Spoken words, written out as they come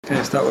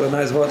Okay, start with a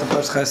nice word of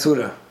Parshas Chayei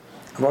Surah.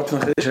 A word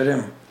from Chiddush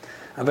Harim.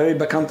 A very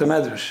bekannte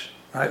medrash.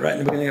 Right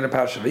in the beginning of the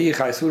Parsha. V'yi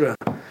Chayei Surah.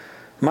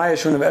 Maya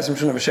Shuna v'esem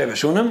Shuna v'sheva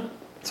Shunim.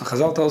 So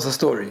Chazal tells a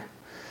story.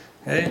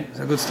 Okay? It's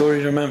a good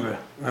story to remember.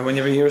 Right?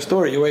 Whenever you hear a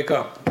story, you wake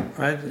up.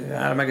 Right?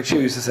 Adam Agachiv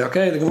used to say,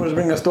 okay, the Gemara is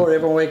bringing a story,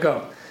 everyone wake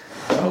up.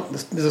 Well,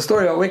 there's a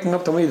story about waking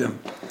up Talmidim.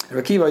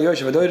 Rebbe Kiva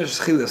Yoshev Adoyrish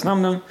Chilas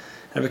Namnam.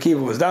 Rebbe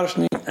Kiva was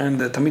Darshni, and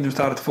the Talmidim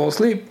started to fall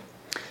asleep.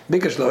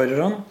 Bikesh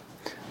Loideron.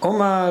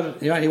 Omar,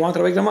 he wanted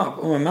to wake them up.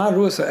 Omar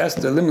Rusa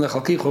Esther Limlech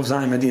Al Kichov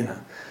Zayin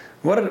Medina.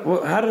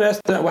 How did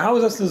Esther? How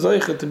was Esther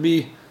Zoiche to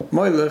be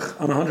Moilech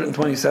on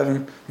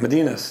 127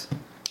 Medinas?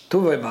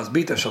 Tuvay Bas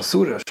Bita Shal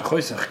Surah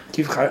Shachoisach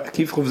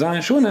Kichov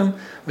Zayin Shunim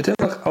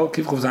V'Timlech Al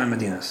Kichov Zayin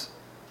Medinas.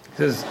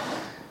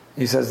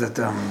 He says that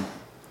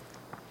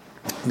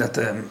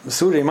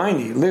Surah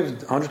Imaini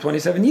lived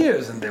 127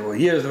 years, and they were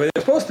years the way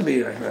they're supposed to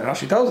be, like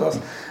Rashi tells us,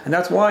 and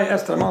that's why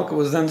Esther Malka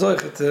was then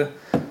Zoiche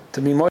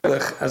to be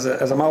moilech as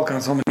a malka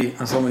on so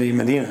many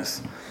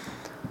medinas.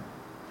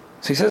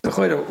 So he says, what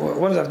does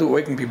that have to do with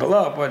waking people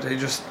up? What, he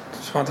just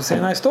want to say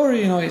a nice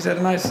story, he said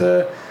a nice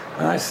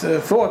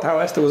thought how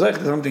Esther was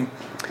to something.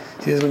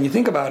 He says, when you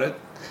think about it,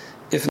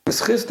 if the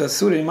schist that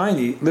Surah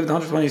Imaini lived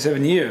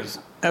 127 years,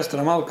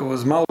 Esther Malka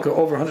was malka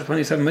over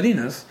 127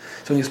 medinas,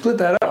 so when you split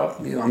that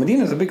up,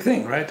 Medina is a big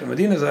thing, right?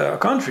 Medina is a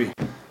country,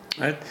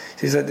 right?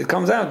 So he said, it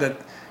comes out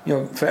that,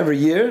 for every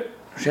year,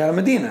 she had a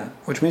Medina,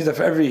 which means that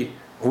for every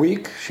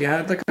week she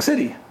had like a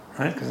city,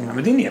 right? Because in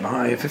Medina you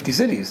have 50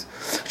 cities.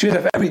 She would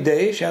have every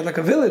day she had like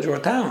a village or a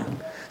town.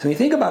 So when you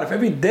think about it, for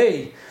every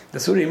day the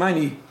Surah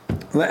Imaini,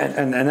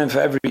 and then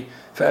for every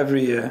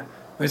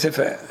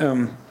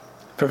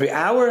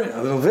hour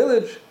a little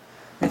village.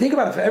 When you think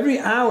about it, for every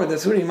hour that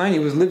Surah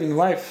Imaini was living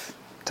life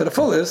to the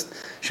fullest,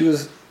 she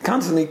was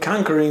constantly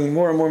conquering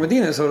more and more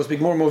Medina, so to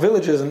speak, more and more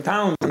villages and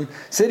towns and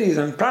cities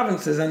and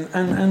provinces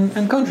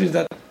and countries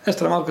that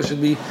Esther Malka should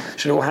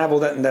have all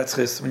that in that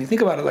schis. When you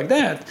think about it like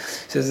that, it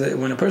says that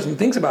when a person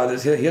thinks about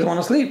this, he doesn't want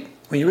to sleep.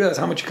 When you realize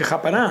how much you can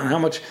chaparan, how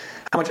much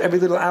every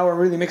little hour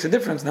really makes a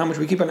difference, and how much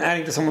we keep on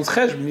adding to someone's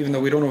cheshbon, even though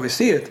we don't always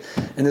see it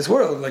in this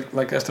world,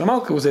 like Esther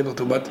Malka was able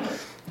to. But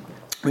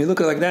when you look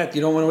at it like that,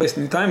 you don't want to waste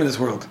any time in this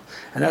world.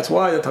 And that's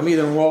why the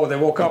Talmidim, they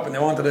woke up and they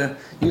wanted to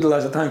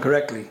utilize the time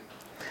correctly.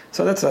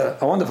 So that's a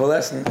wonderful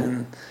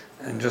lesson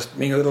in just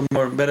being a little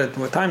more better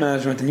with time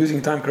management and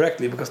using time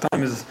correctly, because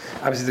time is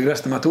obviously the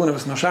rest of matuna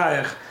is no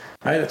shayach,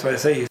 right? That's why I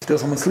say you steal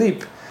someone's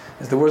sleep.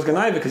 It's the worst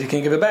ganai because you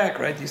can't give it back,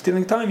 right? You're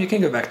stealing time, you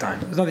can't give back time.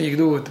 There's nothing you can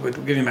do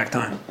with giving back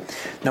time.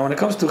 Now, when it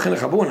comes to Chinuch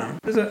Habuna,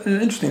 there's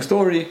an interesting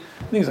story.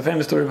 I think it's a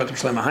famous story about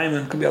Shlomo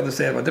Hyman. Could be others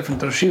say about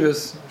different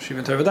Shivas,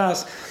 Shiva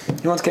Tervadas.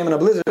 He once came in a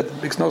blizzard, a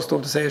big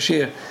snowstorm to say a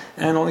shir,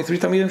 and only 3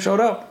 Talmidim showed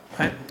up.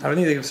 Right? I don't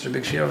need to give such a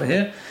big shir over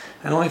here.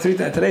 And only 3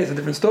 today is a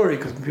different story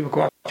because people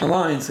go out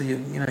online, so you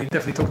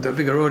definitely talk to a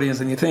bigger audience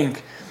than you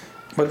think.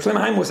 But Shlomo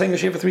Hyman was saying a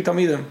shir for 3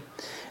 Talmidim.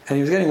 And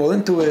he was getting well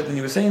into it, and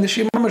he was saying the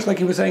shir much like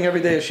he was saying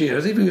every day a shir,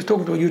 as if he was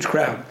talking to a huge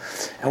crowd.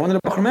 And one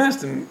of the Bachrim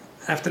asked him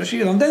after the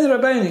shir,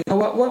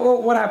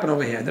 what happened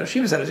over here? The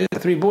Shiva said, the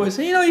 3 boys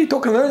said, you're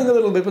talking, learning a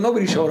little bit, but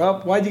nobody showed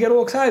up. Why'd you get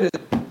all excited?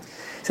 He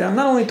said, I'm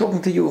not only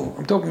talking to you,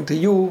 I'm talking to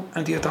you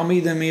and to your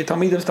Talmidim, and your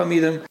Talmidim's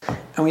Talmidim.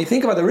 And when you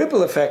think about the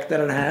ripple effect that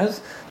it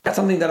has, that's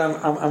something that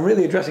I'm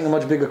really addressing a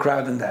much bigger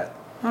crowd than that.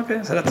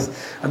 Okay, so that's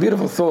a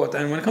beautiful thought.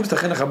 And when it comes to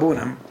Chinuch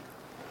Habuna,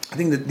 I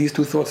think that these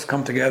 2 thoughts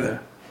come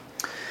together.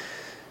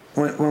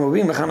 When we're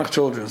being mechanech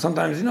children,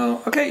 sometimes,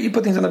 you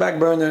put things on the back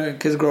burner,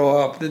 kids grow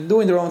up, they're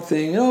doing their own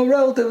thing,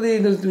 relatively,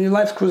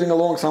 life's cruising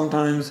along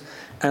sometimes,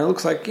 and it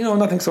looks like,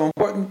 nothing's so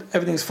important,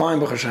 everything's fine,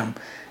 Baruch Hashem.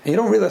 And you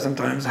don't realize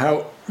sometimes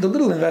how the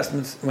little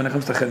investments when it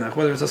comes to chinuch,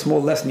 whether it's a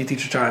small lesson you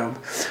teach a child,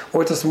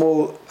 or it's a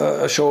small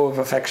a show of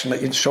affection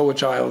that you show a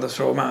child, a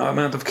show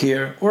amount of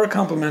care, or a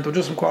compliment, or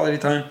just some quality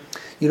time,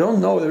 you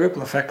don't know the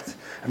ripple effect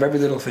of every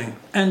little thing.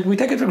 And we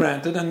take it for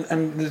granted,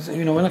 and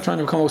we're not trying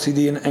to become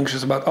OCD and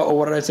anxious about,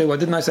 what did I say, what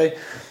didn't I say?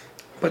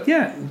 But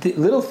yeah, the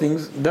little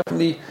things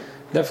definitely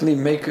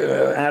make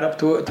add up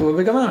to a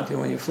big amount.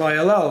 When you fly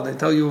halal, they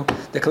tell you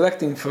they're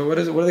collecting for, what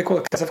do they call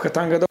it? Kasef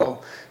Katan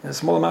Gadol. A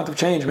small amount of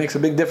change makes a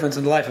big difference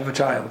in the life of a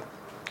child.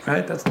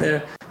 Right? That's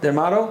their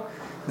motto.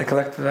 They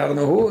collect for I don't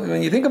know who.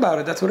 When you think about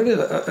it, that's what it is.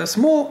 A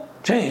small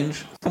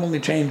change, not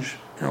only change,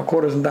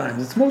 quarters and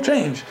dimes. It's small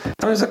change.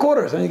 Sometimes it's a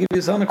quarter. Sometimes you give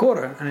your son a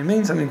quarter, and it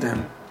means something to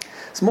him.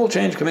 Small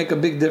change can make a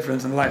big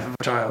difference in the life of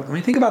a child. When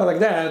you think about it like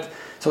that,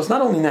 so it's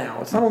not only now.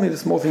 It's not only the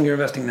small thing you're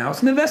investing now.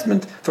 It's an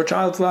investment for a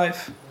child's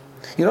life.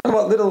 You don't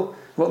know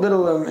what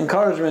little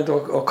encouragement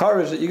or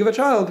courage that you give a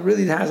child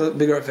really has a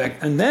bigger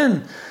effect. And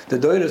then the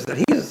doiras that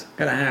he's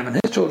going to have and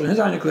his children, his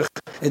einiglich,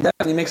 it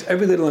definitely makes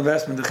every little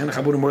investment in Chinuch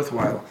Habuna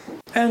worthwhile.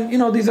 And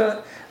these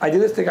are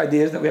idealistic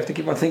ideas that we have to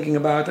keep on thinking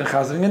about and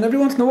chazering. And every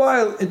once in a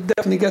while, it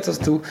definitely gets us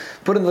to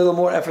put in a little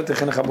more effort to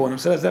Chinuch Habuna.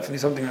 So that's definitely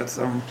something that's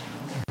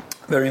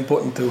very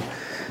important to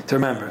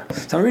remember.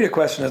 So I'm reading a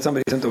question that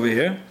somebody sent over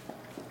here.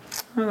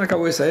 Like I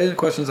always say, the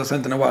questions are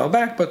sent in a while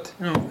back, but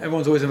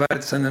everyone's always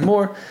invited to send in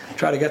more.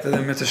 Try to get to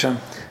them, Mitzvah Shem.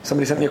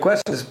 Somebody sent me a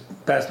question this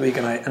past week,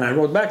 and I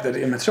wrote back that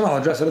Mitzvah Shem, I'll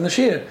address it in the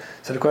Shir.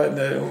 So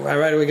I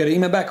right away get an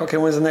email back, okay,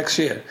 when's the next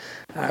Shir?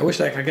 I wish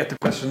I could get the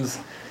questions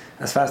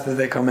as fast as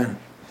they come in.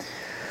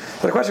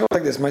 So the question goes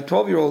like this: my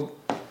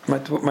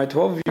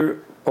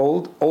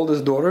 12-year-old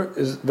oldest daughter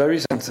is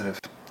very sensitive,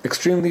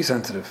 extremely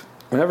sensitive.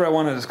 Whenever I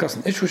want to discuss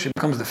an issue, she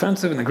becomes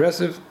defensive and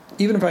aggressive,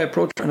 even if I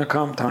approach her in a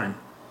calm time.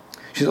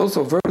 She's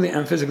also verbally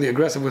and physically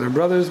aggressive with her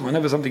brothers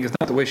whenever something is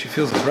not the way she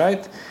feels is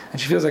right,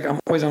 and she feels like I'm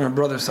always on her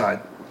brother's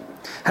side.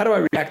 How do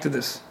I react to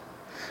this?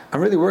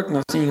 I'm really working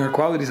on seeing her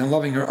qualities and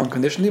loving her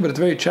unconditionally, but it's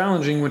very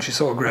challenging when she's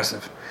so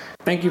aggressive.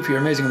 Thank you for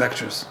your amazing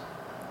lectures.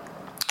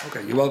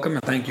 Okay, you're welcome,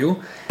 and thank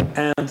you.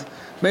 And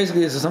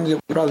basically, this is something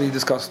that we probably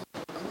discussed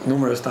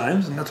numerous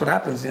times, and that's what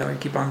happens. We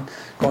keep on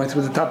going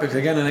through the topics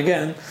again and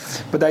again.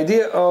 But the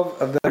idea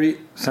of a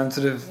very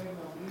sensitive,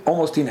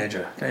 almost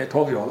teenager, okay, a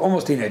 12-year-old,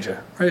 almost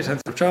teenager, very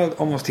sensitive child,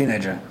 almost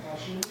teenager.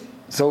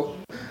 So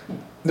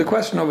the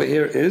question over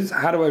here is,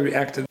 how do I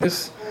react to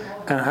this,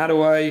 and how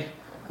do I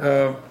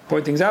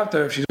point things out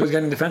there if she's always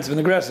getting defensive and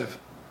aggressive?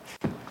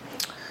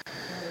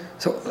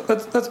 So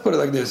let's put it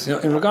like this.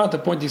 In regard to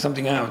pointing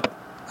something out,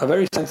 a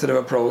very sensitive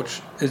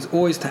approach is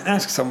always to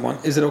ask someone,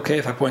 is it okay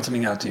if I point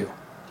something out to you?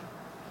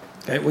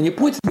 Okay, when you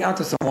point something out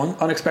to someone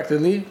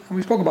unexpectedly, and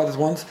we spoke about this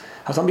once,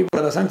 how some people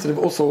that are sensitive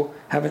also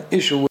have an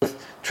issue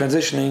with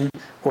transitioning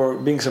or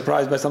being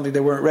surprised by something they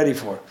weren't ready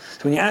for.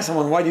 So when you ask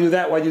someone, why do you do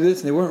that, why do you do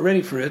this, and they weren't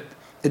ready for it,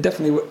 it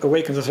definitely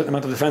awakens a certain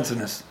amount of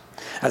defensiveness.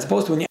 As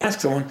opposed to when you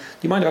ask someone, do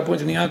you mind if I point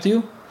something out to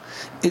you?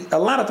 A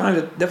lot of times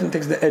it definitely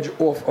takes the edge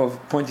off of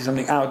pointing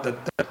something out that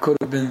could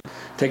have been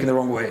taken the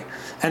wrong way.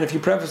 And if you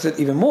preface it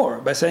even more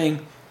by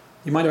saying,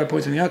 you mind if I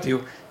point something out to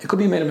you, it could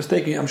be made a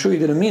mistake, I'm sure you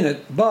didn't mean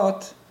it,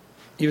 but,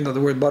 even though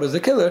the word but is a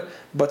killer,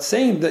 but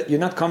saying that you're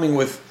not coming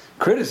with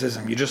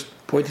criticism, you're just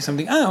pointing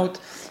something out,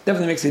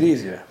 definitely makes it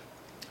easier.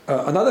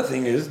 Another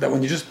thing is that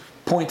when you just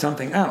point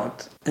something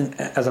out, and,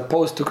 as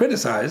opposed to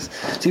criticize,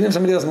 so even if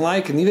somebody doesn't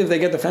like it, and even if they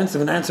get defensive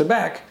and answer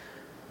back,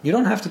 you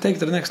don't have to take it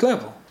to the next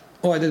level.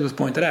 All I did was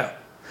point it out.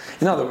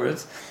 In other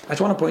words, I just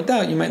want to point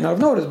out, you might not have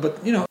noticed,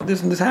 but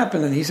this and this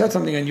happened, and he said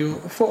something, and you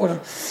fought with him.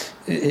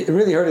 It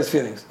really hurt his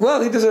feelings.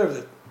 Well, he deserved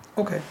it.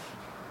 Okay.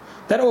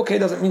 That okay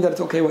doesn't mean that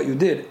it's okay what you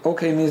did.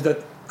 Okay means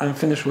that I'm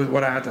finished with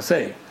what I had to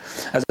say.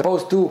 As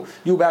opposed to,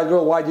 you bad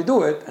girl, why'd you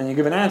do it? And you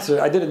give an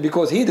answer, I did it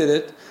because he did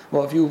it.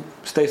 Well, if you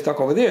stay stuck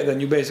over there, then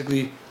you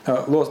basically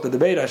lost the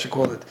debate, I should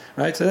call it.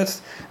 Right? So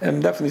that's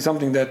definitely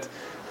something that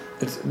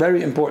it's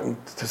very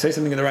important to say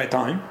something at the right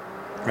time.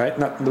 Right?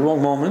 Not in the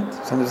wrong moment.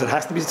 Sometimes it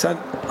has to be said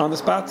on the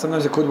spot.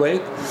 Sometimes it could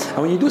wait.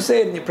 And when you do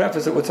say it and you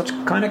preface it with such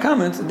kind of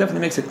comments, it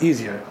definitely makes it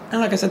easier.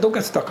 And like I said, don't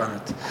get stuck on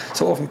it.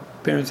 So often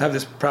parents have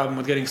this problem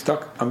with getting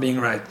stuck on being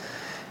right.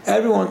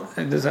 Everyone,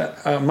 there's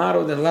a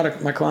motto that a lot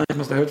of my clients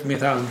must have heard from me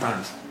 1,000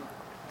 times.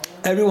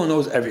 Everyone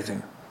knows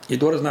everything. Your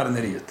daughter's not an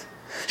idiot.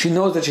 She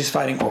knows that she's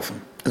fighting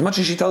often. As much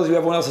as she tells you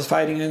everyone else is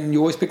fighting and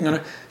you're always picking on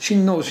her, she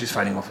knows she's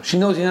fighting often. She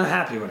knows you're not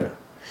happy with her.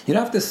 You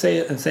don't have to say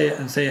it and say it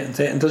and say it and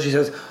say it until she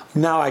says,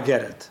 now I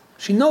get it.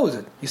 She knows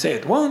it. You say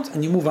it once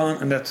and you move on,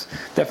 and that's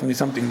definitely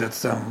something that's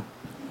something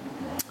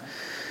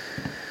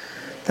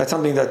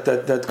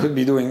that could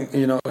be doing,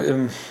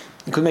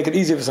 it could make it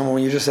easier for someone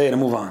when you just say it and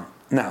move on.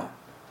 Now,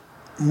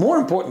 more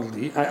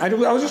importantly, I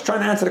was just trying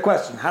to answer the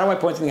question. How do I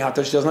point something out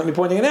there? She doesn't let me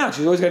pointing it out.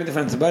 She's always getting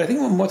defensive. But I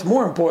think what's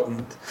more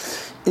important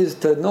is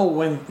to know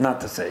when not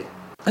to say.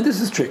 And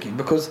this is tricky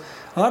because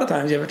a lot of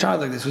times you have a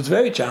child like this who's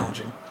very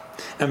challenging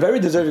and very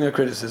deserving of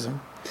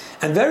criticism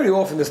and very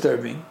often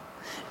disturbing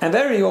and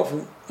very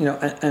often,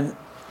 and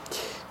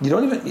you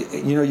don't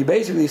even, you're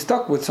basically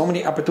stuck with so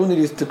many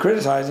opportunities to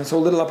criticize and so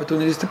little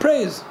opportunities to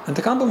praise and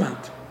to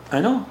compliment. I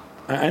know.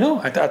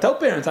 I tell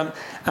parents, I'm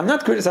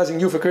not criticizing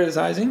you for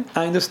criticizing.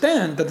 I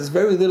understand that there's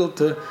very little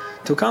to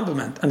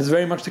compliment and there's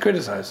very much to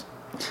criticize.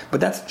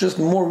 But that's just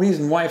more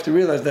reason why you have to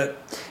realize that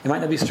it might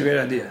not be such a great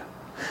idea.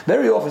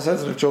 Very often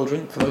sensitive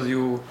children, for those of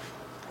you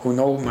who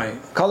know my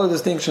color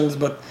distinctions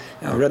but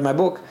read my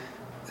book,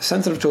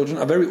 sensitive children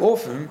are very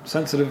often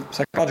sensitive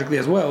psychologically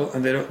as well,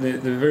 and they're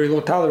very low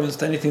tolerance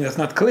to anything that's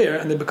not clear,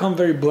 and they become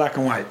very black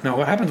and white. Now,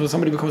 what happens when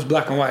somebody becomes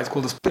black and white? It's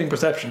called a splitting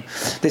perception.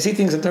 They see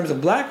things in terms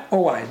of black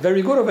or white,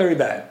 very good or very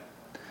bad.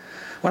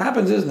 What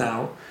happens is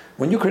now,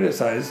 when you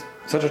criticize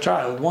such a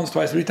child once,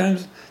 twice, 3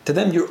 times, to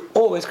them you're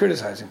always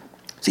criticizing.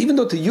 So even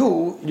though to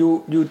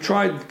you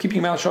tried keeping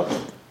your mouth shut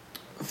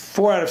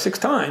 4 out of 6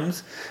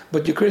 times,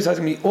 but you're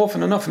criticizing me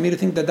often enough for me to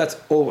think that that's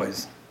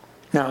always.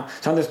 Now,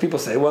 sometimes people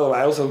say, well,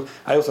 I also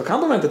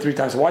complimented 3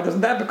 times, so why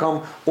doesn't that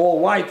become all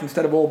white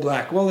instead of all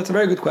black? Well, that's a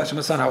very good question,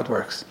 but that's not how it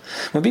works.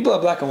 When people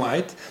are black and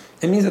white,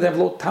 it means that they have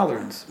low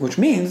tolerance, which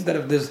means that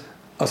if there's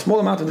a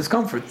small amount of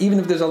discomfort, even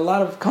if there's a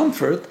lot of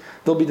comfort,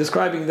 they'll be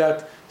describing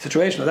that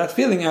situation or that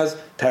feeling as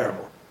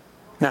terrible.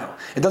 Now,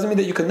 it doesn't mean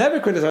that you can never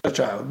criticize a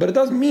child, but it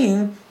does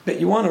mean that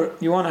you want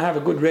to have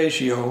a good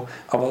ratio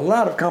of a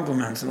lot of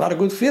compliments, a lot of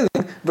good feeling,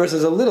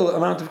 versus a little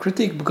amount of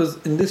critique, because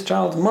in this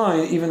child's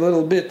mind, even a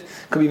little bit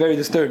could be very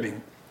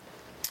disturbing.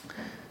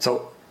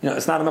 So,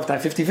 it's not enough to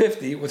have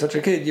 50-50 with such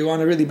a kid. You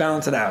want to really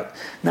balance it out.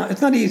 Now,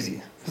 it's not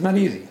easy. It's not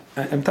easy.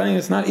 I'm telling you,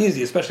 it's not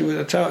easy, especially with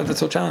a child that's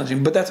so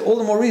challenging. But that's all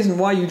the more reason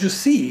why you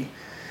just see.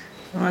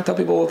 I tell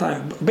people all the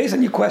time, based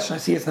on your question, I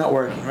see it's not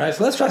working, right?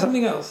 So let's try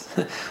something else.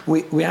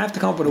 We have to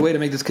come up with a way to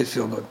make this kid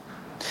feel good.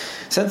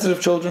 Sensitive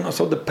children are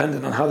so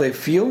dependent on how they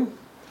feel.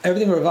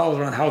 Everything revolves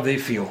around how they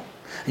feel.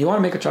 And you want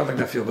to make a child like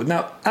that feel good.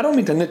 Now, I don't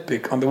mean to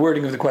nitpick on the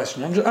wording of the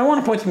question. I want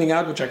to point something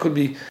out, which I could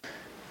be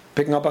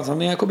picking up on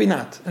something, I could be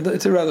not.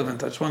 It's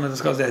irrelevant. I just want to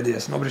discuss the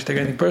ideas. Nobody should take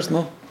anything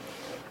personal.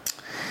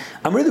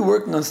 I'm really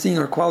working on seeing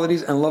her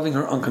qualities and loving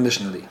her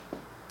unconditionally.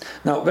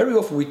 Now, very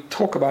often we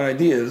talk about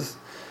ideas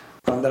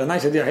that are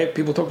nice idea. I hear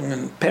people talking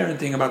in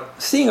parenting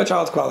about seeing a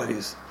child's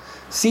qualities.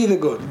 See the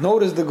good.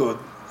 Notice the good.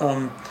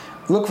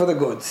 Look for the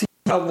good. See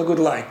the child in a good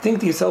light. Think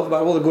to yourself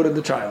about all the good of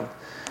the child.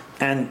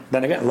 And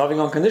then again,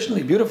 loving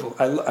unconditionally. Beautiful.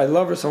 I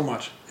love her so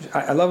much.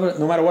 I love her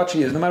no matter what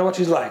she is, no matter what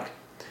she's like.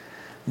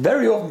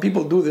 Very often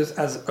people do this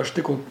as a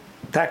shtickle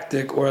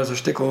tactic or as a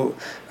shtickle,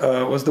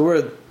 what's the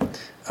word?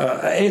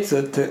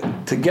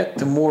 To get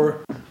to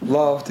more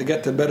love, to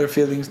get to better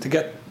feelings, to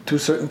get to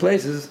certain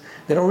places.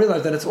 They don't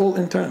realize that it's all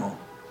internal.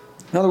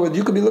 In other words,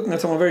 you could be looking at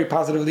someone very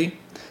positively,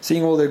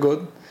 seeing all their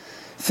good,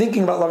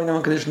 thinking about loving them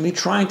unconditionally,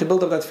 trying to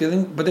build up that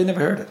feeling, but they never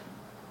heard it.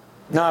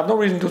 Now, I have no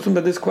reason to assume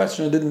that this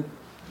questioner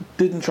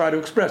didn't try to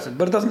express it,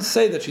 but it doesn't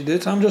say that she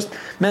did, so I'm just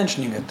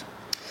mentioning it.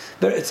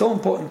 But it's so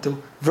important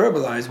to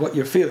verbalize what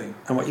you're feeling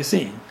and what you're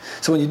seeing.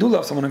 So when you do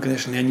love someone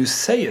unconditionally and you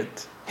say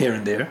it here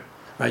and there,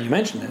 right, you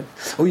mention it,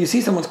 or you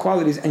see someone's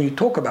qualities and you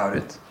talk about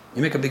it,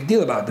 you make a big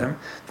deal about them,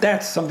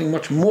 that's something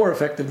much more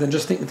effective than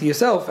just thinking to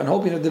yourself and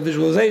hoping that the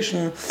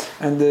visualization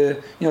and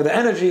the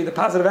energy, the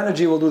positive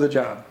energy will do the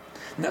job.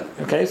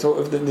 Okay,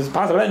 so if this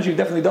positive energy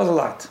definitely does a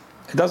lot.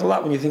 It does a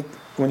lot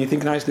when you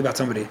think nicely about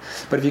somebody.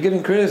 But if you're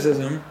giving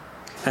criticism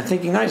and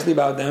thinking nicely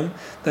about them,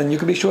 then you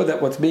can be sure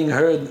that what's being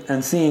heard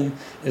and seen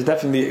is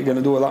definitely going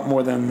to do a lot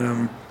more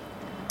than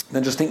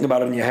just thinking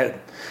about it in your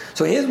head.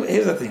 So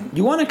here's the thing.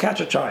 You want to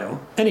catch a child,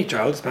 any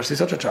child, especially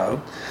such a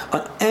child,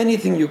 on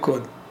anything you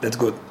could that's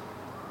good.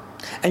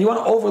 And you want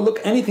to overlook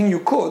anything you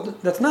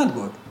could that's not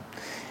good.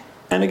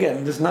 And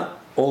again, not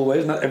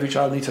every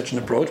child needs such an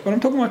approach, but I'm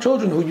talking about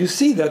children who you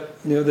see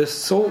that they're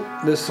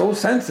so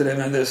sensitive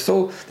and there's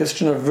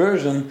such an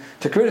aversion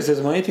to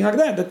criticism or anything like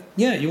that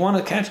you want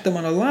to catch them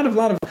on a lot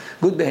of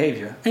good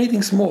behavior.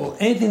 Anything small,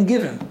 anything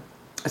given.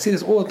 I see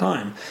this all the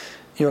time.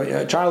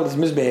 A child is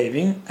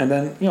misbehaving, and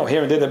then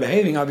here and there they're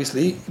behaving.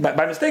 Obviously,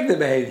 by mistake they're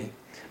behaving,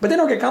 but they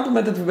don't get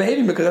complimented for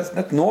behaving because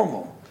that's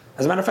normal.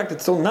 As a matter of fact,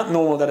 it's so not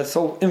normal that it's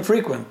so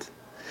infrequent.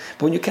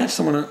 But when you catch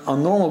someone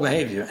on normal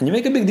behavior and you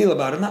make a big deal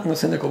about it, not in a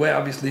cynical way,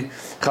 obviously,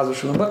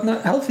 but in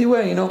a healthy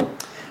way,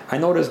 I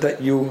noticed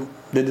that you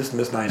did this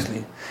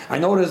nicely. I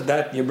noticed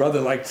that your brother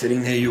liked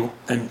sitting near you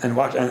and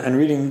watch and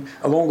reading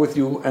along with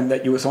you, and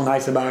that you were so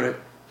nice about it.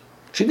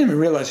 She didn't even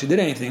realize she did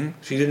anything.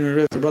 She didn't even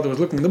realize her brother was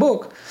looking at the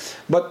book,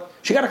 but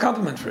she got a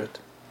compliment for it.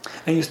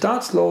 And you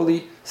start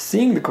slowly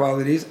seeing the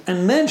qualities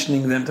and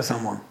mentioning them to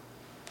someone.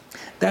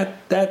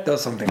 That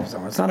does something for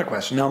someone. It's not a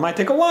question. Now, it might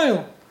take a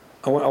while.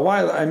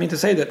 I mean to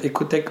say that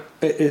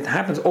it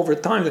happens over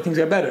time that things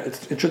get better.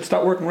 It should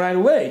start working right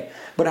away,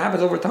 but it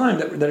happens over time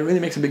that it really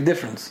makes a big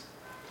difference.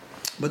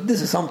 But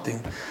this is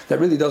something that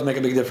really does make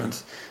a big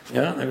difference.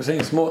 Yeah, like I was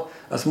saying, a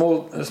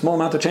small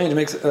amount of change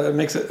makes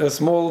a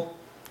small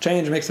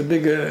change makes a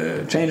big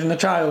change in a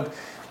child.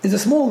 It's a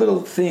small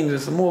little things,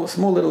 it's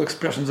small little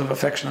expressions of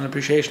affection and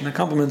appreciation and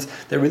compliments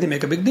that really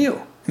make a big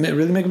deal. They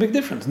really make a big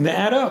difference, and they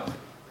add up.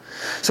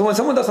 So when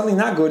someone does something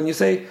not good and you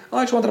say,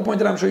 I just wanted to point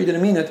it out, I'm sure you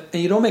didn't mean it,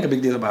 and you don't make a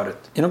big deal about it.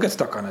 You don't get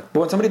stuck on it.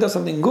 But when somebody does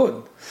something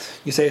good,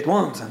 you say it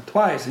once and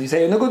twice, and you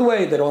say it in a good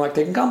way. They don't like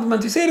taking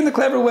compliments. You say it in a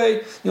clever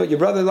way. Your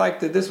brother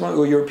liked it, this one,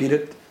 or you repeat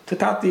it to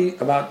Tati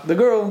about the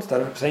girl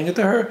instead of saying it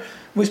to her.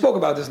 We spoke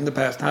about this in the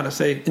past, how to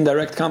say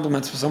indirect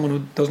compliments for someone who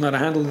doesn't know how to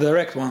handle the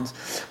direct ones.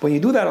 When you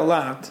do that a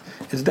lot,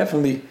 it's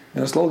definitely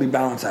slowly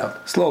balance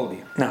out.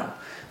 Slowly. Now,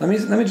 let me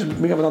just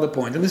bring up another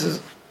point, and this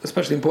is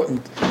especially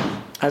important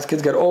as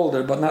kids get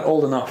older, but not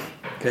old enough.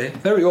 Okay,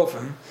 very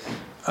often,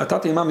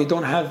 Tati and Mommy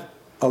don't have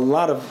a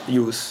lot of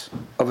use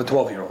of a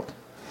 12-year-old,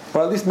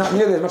 or at least not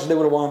nearly as much as they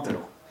would have wanted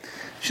to.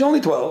 She's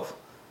only 12.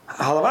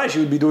 Halavai, she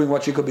would be doing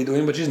what she could be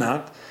doing, but she's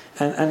not.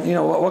 And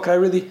what could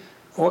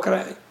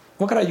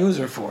I use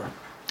her for?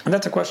 And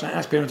that's a question I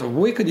ask parents: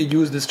 where could you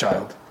use this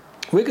child?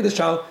 Where could this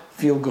child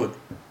feel good?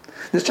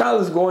 This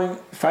child is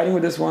fighting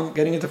with this one,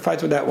 getting into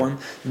fights with that one,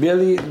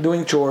 barely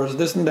doing chores,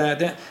 this and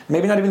that,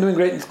 maybe not even doing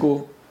great in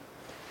school.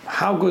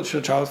 How good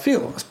should a child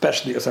feel?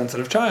 Especially a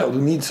sensitive child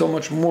who needs so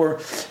much more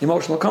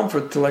emotional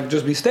comfort to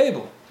just be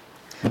stable.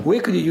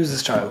 Where could you use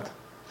this child?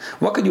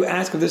 What could you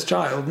ask of this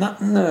child? Not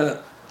in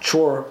a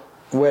chore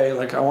way,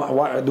 like I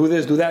want do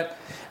this, do that.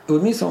 It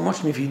would mean so much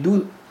to me if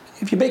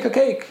you bake a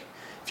cake,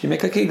 if you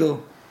make a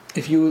kegel,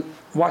 if you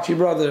watch your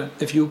brother,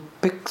 if you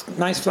pick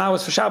nice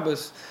flowers for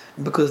Shabbos,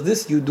 because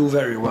this you do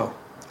very well.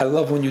 I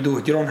love when you do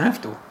it. You don't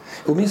have to.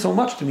 It would mean so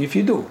much to me if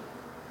you do.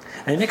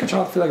 And you make a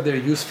child feel like they're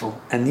useful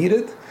and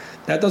needed.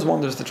 That does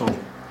wonders to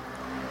children.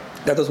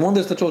 That does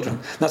wonders to children.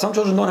 Now, some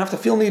children don't have to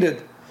feel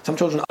needed. Some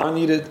children are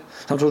needed.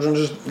 Some children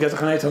just get the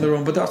chanayt on their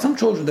own. But there are some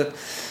children that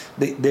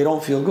they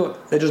don't feel good.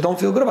 They just don't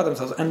feel good about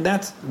themselves. And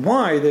that's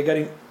why they're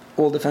getting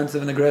all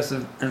defensive and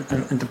aggressive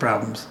and into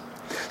problems.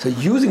 So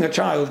using a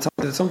child is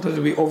something that sometimes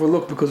we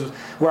overlook because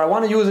where I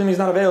want to use him, he's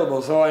not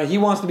available. So he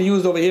wants to be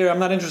used over here. I'm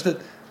not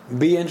interested.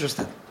 Be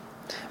interested.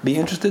 Be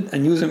interested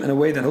and use him in a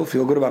way that he'll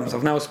feel good about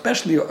himself. Now,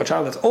 especially a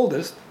child that's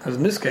oldest, as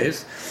in this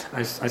case,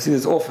 I see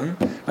this often.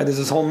 Right? There's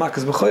this whole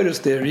Makas B'choros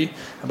theory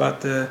about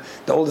the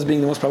oldest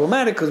being the most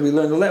problematic because we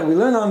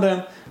learn on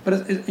them.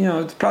 But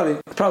it's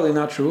probably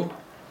not true.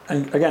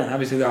 And again,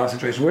 obviously there are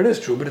situations where it is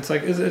true, but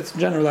it's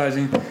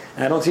generalizing,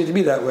 and I don't see it to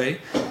be that way.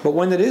 But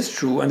when it is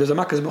true, and there's a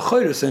Makas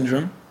B'choros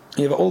syndrome, and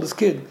you have an oldest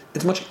kid,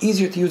 it's much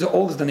easier to use the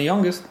oldest than the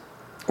youngest,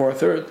 or a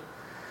third.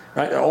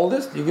 Right, the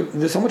oldest,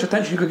 there's so much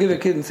attention you could give a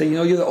kid and say,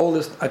 you're the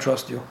oldest, I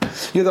trust you.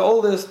 You're the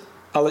oldest,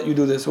 I'll let you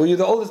do this. Or you're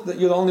the oldest,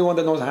 you're the only one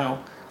that knows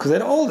how, because they're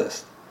the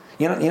oldest.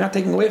 You're not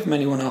taking away from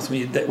anyone else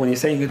when you're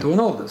saying it to an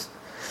oldest.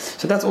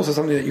 So that's also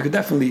something that you could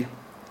definitely,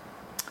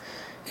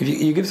 if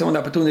you give someone the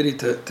opportunity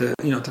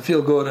to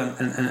feel good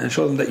and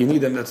show them that you need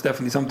them, that's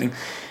definitely something.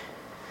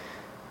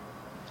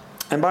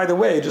 And by the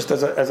way, just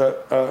as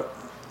a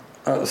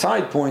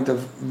side point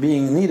of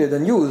being needed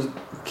and used,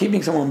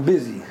 keeping someone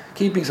busy,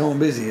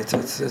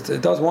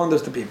 it does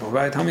wonders to people,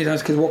 right? How many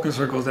times kids walk in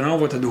circles, they don't know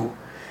what to do.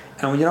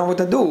 And when you don't know what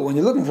to do, when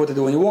you're looking for what to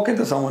do, when you walk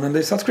into someone and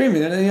they start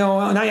screaming, and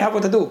now you have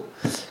what to do.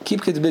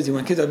 Keep kids busy.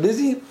 When kids are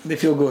busy, they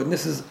feel good. And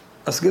this is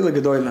a skilla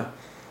gedoyla.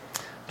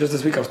 Just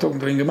this week I was talking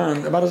to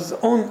Ingeman about his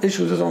own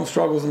issues, his own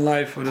struggles in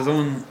life, with his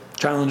own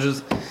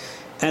challenges.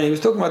 And he was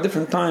talking about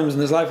different times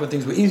in his life when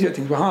things were easier,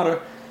 things were harder.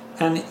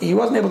 And he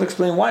wasn't able to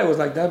explain why it was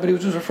like that, but he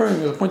was just referring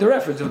to a point of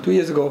reference. 2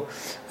 years ago,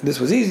 this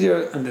was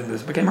easier, and then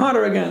this became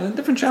harder again. And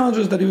different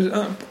challenges that he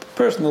was,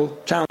 personal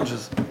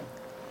challenges,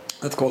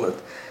 let's call it.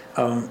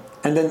 And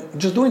then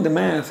just doing the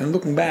math and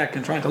looking back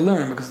and trying to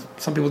learn, because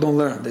some people don't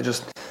learn. They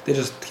just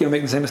keep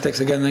making the same mistakes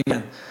again and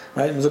again.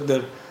 Right?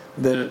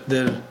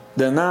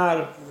 The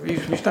nar, wie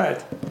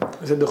steht?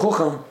 He said the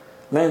chucham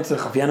learns sich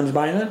auf jenem's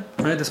beine.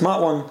 Right? The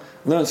smart one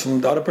learns from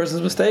the other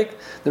person's mistake.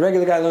 The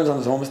regular guy learns on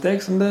his own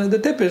mistakes, and the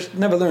tippish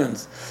never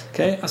learns.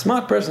 Okay? A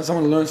smart person is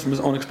someone who learns from his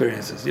own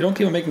experiences. You don't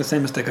keep on making the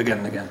same mistake again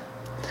and again.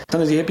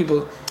 Sometimes you hear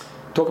people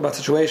talk about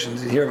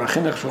situations. You hear about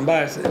chinuch from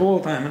bias all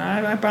the time, and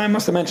I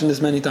must have mentioned this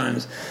many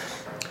times.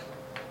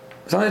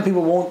 Sometimes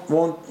people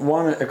won't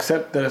want to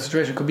accept that a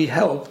situation could be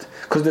helped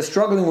because they're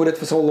struggling with it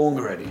for so long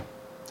already,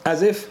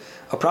 as if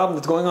a problem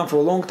that's going on for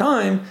a long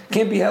time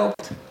can't be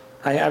helped.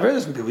 I've heard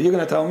this from people. You're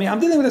going to tell me I'm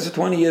dealing with this for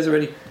 20 years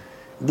already.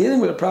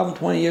 Dealing with a problem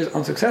 20 years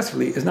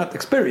unsuccessfully is not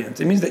experience.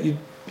 It means that you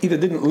either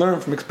didn't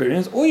learn from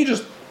experience, or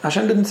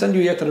Hashem didn't send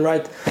you yet to the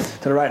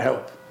right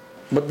help.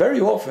 But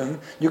very often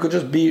you could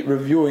just be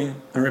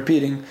reviewing and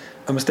repeating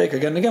a mistake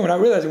again and again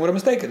without realizing what a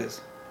mistake it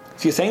is.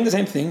 So you're saying the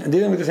same thing and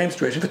dealing with the same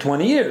situation for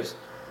 20 years.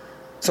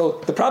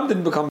 So the problem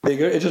didn't become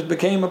bigger; it just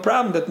became a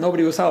problem that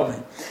nobody was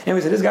solving.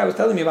 Anyway, so this guy was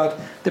telling me about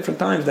different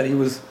times that it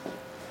was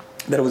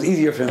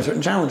easier for him,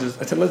 certain challenges.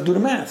 I said, let's do the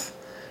math.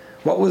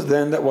 What was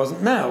then that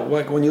wasn't now?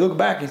 Like when you look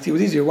back, you see it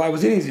was easier. Why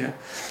was it easier?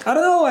 I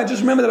don't know. I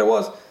just remember that it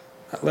was.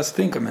 Let's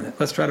think a minute.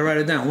 Let's try to write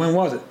it down. When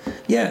was it?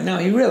 Yeah, now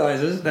he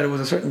realizes that it was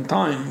a certain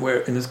time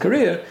where in his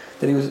career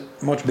that he was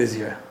much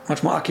busier,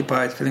 much more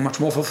occupied, feeling much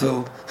more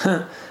fulfilled.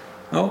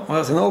 Oh, well,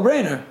 it's a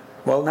no-brainer.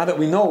 Well, now that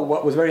we know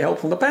what was very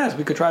helpful in the past,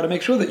 we could try to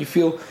make sure that you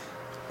feel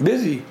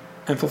busy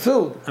and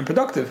fulfilled and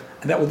productive,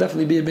 and that will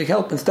definitely be a big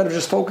help instead of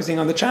just focusing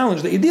on the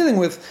challenge that you're dealing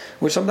with,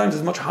 which sometimes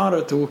is much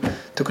harder to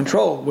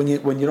control when you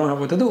don't have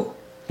what to do.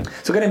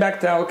 So getting back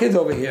to our kids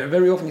over here,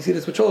 very often you see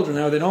this with children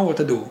now, they don't know what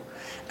to do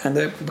and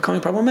they're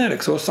becoming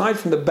problematic. So aside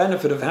from the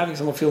benefit of having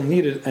someone feel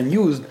needed and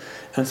used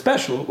and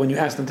special when you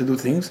ask them to do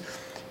things,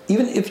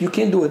 even if you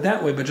can't do it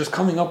that way, but just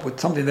coming up with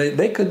something that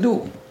they could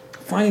do,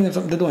 finding them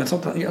something to do. And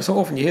sometimes, so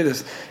often you hear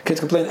this,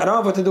 kids complain, I don't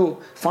have what to do,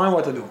 find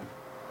what to do.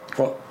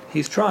 Well,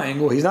 he's trying,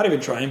 or he's not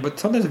even trying, but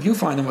sometimes if you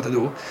find him what to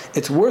do,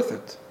 it's worth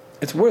it.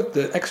 It's worth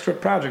the extra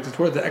project, it's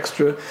worth the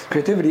extra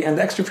creativity and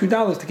the extra few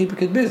dollars to keep a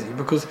kid busy,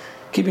 because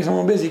keeping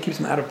someone busy keeps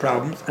him out of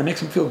problems and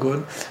makes him feel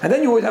good. And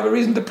then you always have a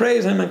reason to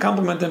praise him and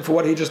compliment him for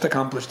what he just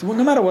accomplished,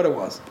 no matter what it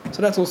was.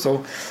 So that's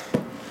also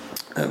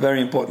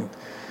very important.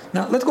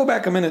 Now, let's go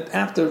back a minute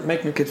after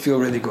making a kid feel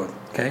really good,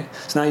 okay?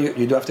 So now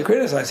you do have to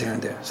criticize here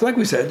and there. So like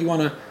we said, you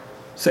want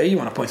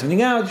to point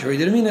something out, sure you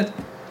didn't mean it.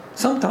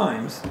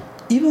 Sometimes,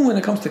 even when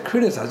it comes to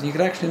criticizing, you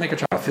could actually make a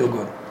child feel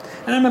good.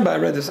 And I remember I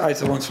read this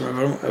Aitza once from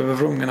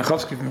Avrum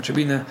Genachovsky from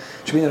Shabina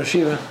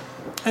Rashiva,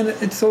 and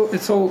it's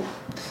so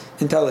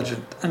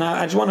intelligent. And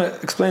I just want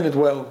to explain it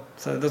well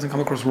so it doesn't come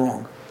across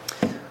wrong.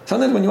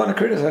 Sometimes when you want to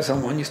criticize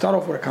someone, you start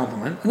off with a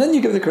compliment, and then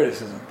you give the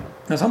criticism.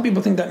 Now some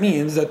people think that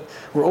means that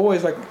we're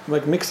always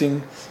like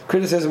mixing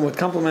criticism with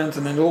compliments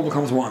and then it all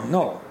becomes one.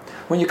 No.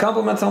 When you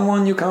compliment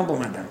someone, you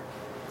compliment them.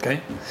 Okay?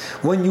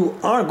 When you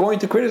are going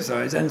to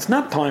criticize, and it's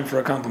not time for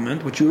a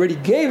compliment, which you already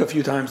gave a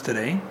few times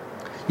today,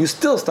 you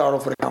still start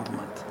off with a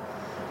compliment.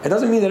 It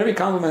doesn't mean that every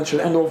compliment should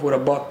end off with a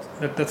but.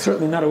 That's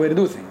certainly not a way to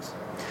do things.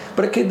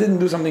 But a kid didn't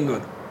do something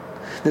good.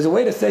 There's a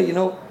way to say,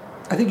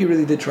 I think you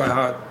really did try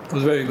hard. It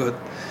was very good.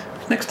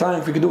 Next time,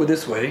 if we could do it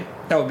this way,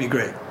 that would be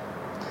great.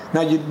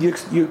 Now,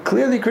 you're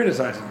clearly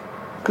criticizing.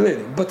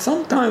 Clearly. But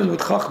sometimes with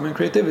chachma and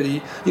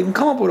creativity, you can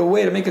come up with a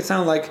way to make it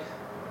sound like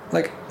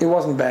it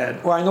wasn't bad,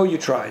 or I know you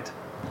tried.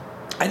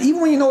 And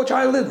even when you know a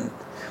child didn't,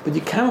 but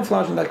you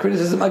camouflage in that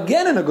criticism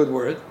again in a good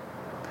word,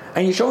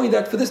 and you're showing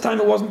that for this time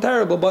it wasn't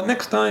terrible, but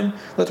next time,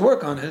 let's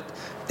work on it.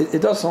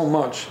 It does so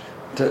much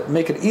to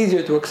make it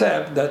easier to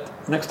accept that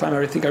next time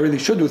I think I really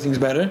should do things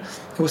better.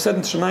 It was said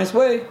in such a nice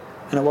way,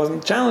 and it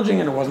wasn't challenging,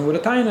 and it wasn't with a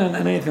taina,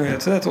 and anything like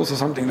that. So that's also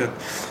something that...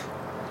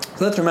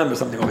 So let's remember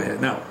something over here.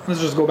 Now,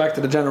 let's just go back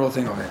to the general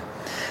thing over here.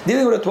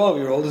 Dealing with a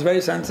 12-year-old is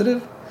very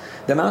sensitive.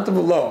 The amount of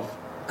love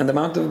and the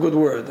amount of good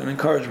word and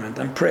encouragement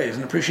and praise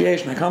and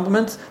appreciation and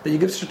compliments that you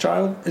give to a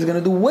child is going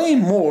to do way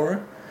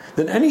more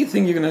than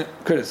anything you're going to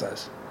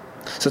criticize.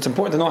 So it's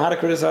important to know how to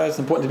criticize, it's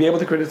important to be able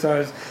to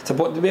criticize, it's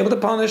important to be able to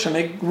punish and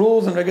make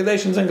rules and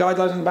regulations and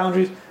guidelines and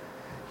boundaries.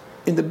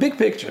 In the big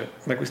picture,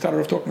 like we started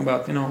off talking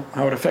about,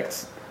 how it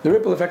affects the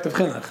ripple effect of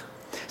chinuch.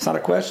 It's not a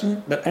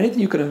question that anything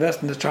you can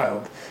invest in the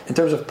child in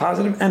terms of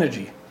positive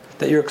energy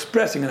that you're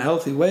expressing in a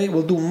healthy way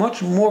will do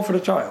much more for the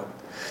child.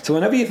 So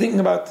whenever you're thinking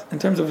about, in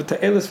terms of a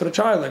te'elis for the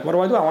child, like, what do?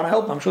 I want to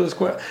help him. I'm sure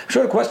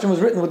the question was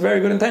written with very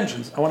good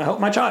intentions. I want to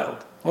help my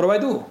child.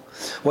 What do?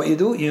 What you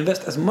do, you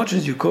invest as much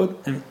as you could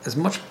and as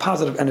much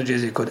positive energy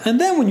as you could. And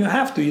then when you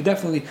have to, you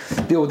definitely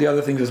deal with the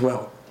other things as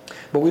well.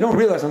 But we don't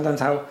realize sometimes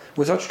how,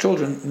 with such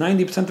children,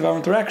 90% of our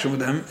interaction with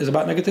them is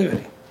about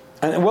negativity.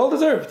 And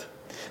well-deserved.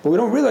 But we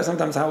don't realize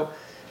sometimes how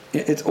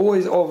it's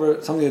always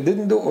over something they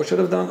didn't do or should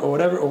have done or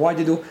whatever, or why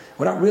did you do,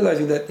 without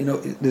realizing that,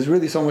 there's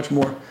really so much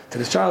more to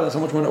this child and so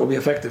much more that will be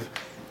effective.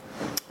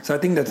 So I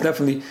think that's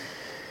definitely...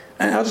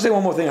 And I'll just say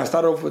one more thing. I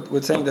started off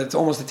with saying that it's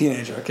almost a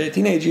teenager. Okay,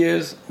 teenage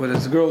years, whether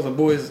it's girls or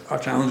boys, are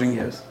challenging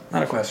years.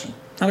 Not a question.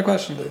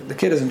 The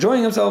kid is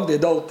enjoying himself. The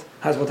adult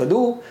has what to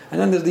do,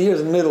 and then there's the years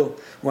in the middle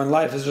when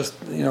life is just,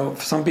 for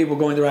some people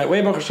going the right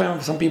way, Baruch Hashem.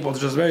 For some people, it's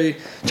just very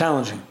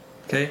challenging.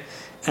 Okay,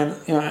 and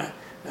I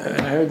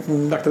heard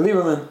from Dr.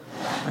 Lieberman,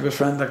 my good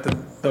friend Dr.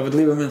 David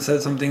Lieberman,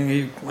 said something.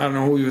 I don't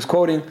know who he was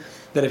quoting,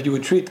 that if you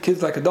would treat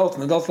kids like adults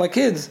and adults like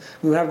kids,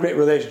 we would have great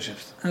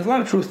relationships. And there's a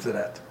lot of truth to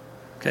that.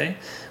 Okay,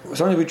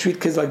 sometimes we treat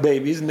kids like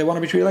babies, and they want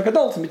to be treated like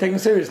adults and be taken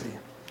seriously.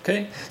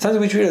 Okay,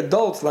 sometimes we treat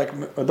adults like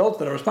adults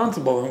that are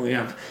responsible,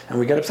 and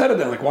we get upset at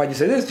them. Like, why'd you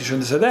say this? You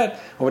shouldn't have said that.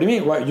 Or what do you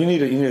mean? Why, you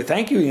need a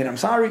thank you. You need I'm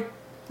sorry.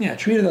 Yeah,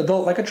 treat an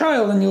adult like a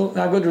child, and you'll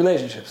have good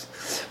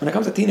relationships. When it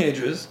comes to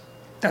teenagers,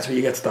 that's where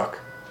you get stuck.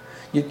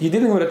 You're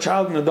dealing with a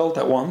child and adult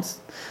at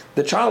once.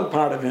 The child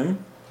part of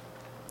him,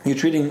 you're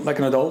treating like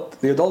an adult.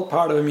 The adult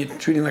part of him, you're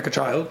treating like a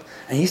child,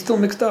 and he's still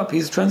mixed up.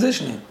 He's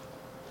transitioning.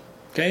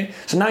 Okay,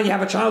 so now you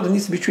have a child who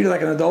needs to be treated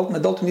like an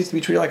adult who needs to be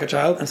treated like a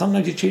child, and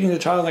sometimes you're treating the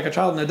child like a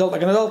child and the adult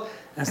like an adult,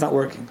 and it's not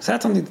working. So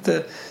that's something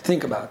to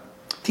think about.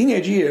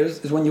 Teenage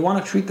years is when you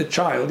want to treat the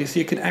child, you see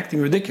a kid acting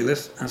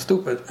ridiculous and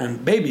stupid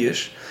and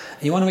babyish,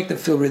 and you want to make them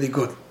feel really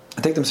good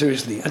and take them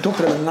seriously and talk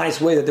to them in a nice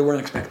way that they weren't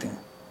expecting.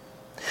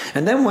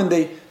 And then when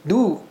they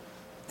do,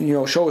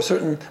 show a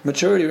certain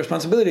maturity,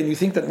 responsibility, and you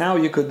think that now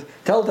you could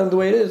tell them the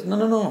way it is,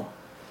 no.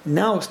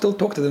 Now still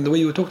talk to them the way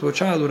you would talk to a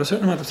child, with a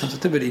certain amount of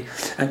sensitivity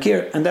and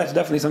care, and that's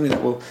definitely something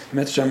that will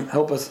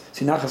help us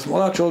see nachas from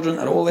all our children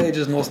at all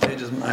ages and all stages.